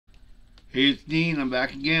Hey, it's Dean. I'm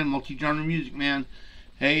back again. Multi-genre music, man.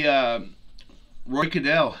 Hey, Roy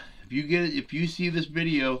Caudill. If you see this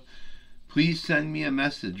video, please send me a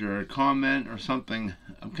message or a comment or something.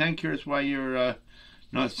 I'm kind of curious why you're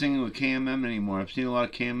not singing with KMM anymore. I've seen a lot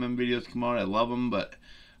of KMM videos come out. I love them, but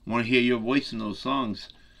I want to hear your voice in those songs.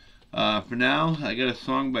 For now, I got a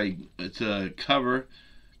song it's a cover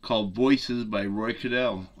called Voices by Roy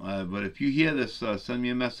Caudill. But if you hear this, send me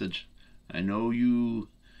a message. I know you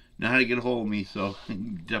know how to get a hold of me, so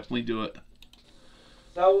definitely do it.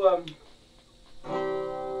 So,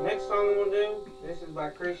 next song I'm going to do, this is by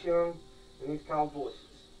Chris Young, and it's called Voices.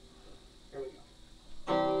 Here we go.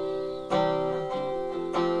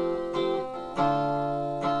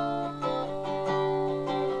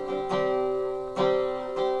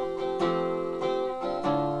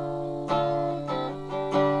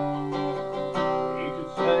 You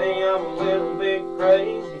could say I'm a little bit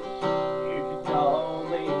crazy. You could call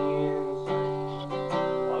me insane.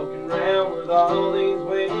 Walking around with all these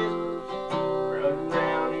whispers running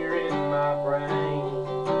around here in my brain.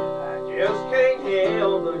 I just can't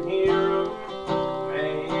help but hear them.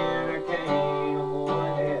 Man, I can't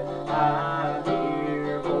avoid it. I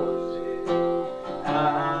hear voices. I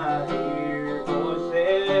hear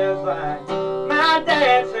voices like my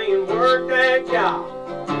dad saying, work that job.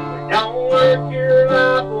 Don't work your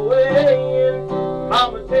life away. And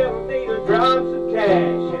Mama telling me to drop some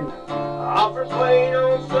cash. And offers wait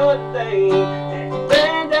on Sunday. And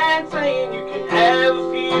Granddad saying you can have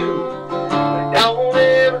a few, but don't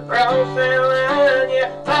ever cross that line.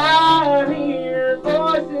 Yeah, I hear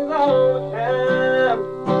voices all the time.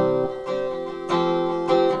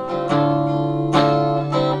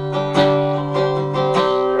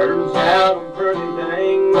 Turns out I'm pretty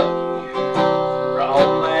dang lucky for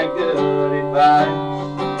all that good advice.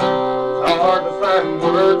 It's hard to find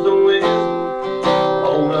words of wisdom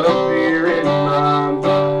all up here in my mind.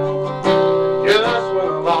 Just when I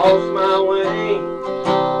lost my way,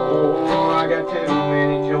 oh, I got too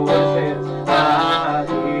many choices. I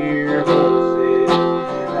hear voices.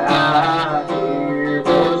 I hear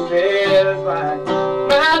voices like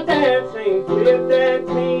my dad saying, quit that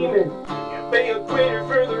teaming. You'll be a quitter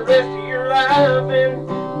for the rest of your life. And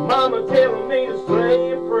Mama telling me to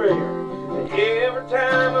say a prayer every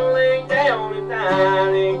time I lay down at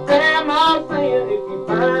night. And Grandma saying if you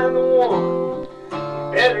find the one, you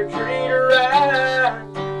better treat her right.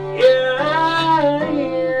 Yeah, I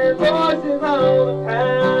hear voices all the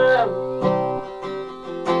time.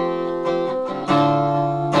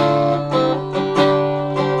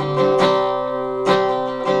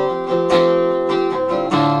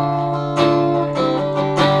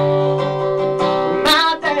 My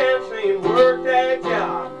dad saying work that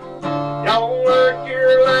job. Don't work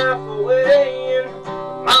your life away. And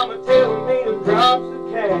Mama telling me to drop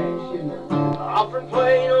some cash. And offering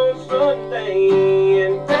plate on Sunday.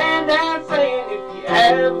 And Granddad saying if you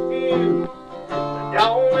have a few, but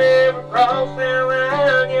don't ever cross that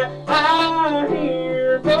line. Yeah, I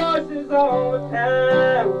hear voices all the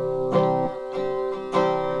time.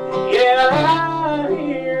 Yeah, I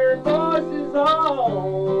hear voices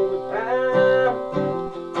all the time.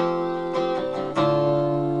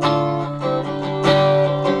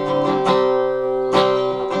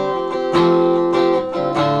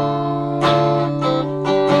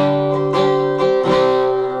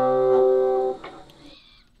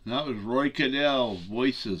 That was Roy Caudill,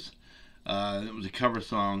 Voices. It was a cover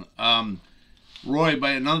song. Roy,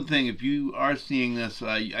 by another thing, if you are seeing this,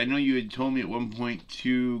 I know you had told me at one point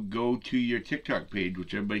to go to your TikTok page,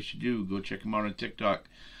 which everybody should do. Go check them out on TikTok.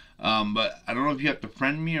 But I don't know if you have to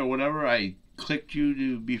friend me or whatever. I clicked you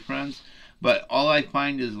to be friends. But all I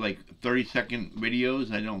find is like 30-second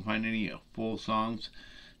videos. I don't find any full songs.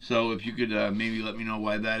 So if you could maybe let me know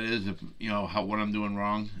why that is, if you know what I'm doing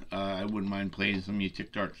wrong, I wouldn't mind playing some of your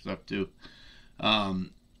TikTok stuff too.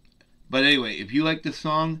 But anyway, if you like this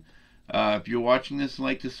song, if you're watching this and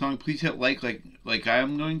like this song, please hit like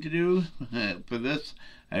I'm going to do for this.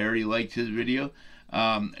 I already liked his video.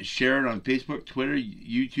 Share it on Facebook, Twitter,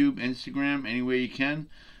 YouTube, Instagram, any way you can.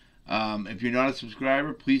 If you're not a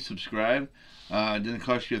subscriber, please subscribe. It doesn't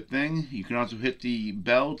cost you a thing. You can also hit the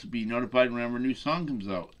bell to be notified whenever a new song comes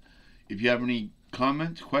out. If you have any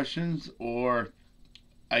comments, questions, or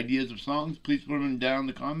ideas of songs, please put them down in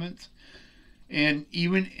the comments. And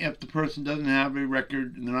even if the person doesn't have a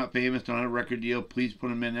record, and they're not famous, don't have a record deal, please put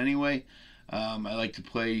them in anyway. I like to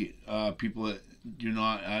play people that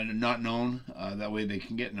are not known. That way they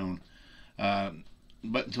can get known.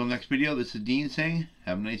 But until next video, this is Dean saying,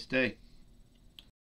 have a nice day.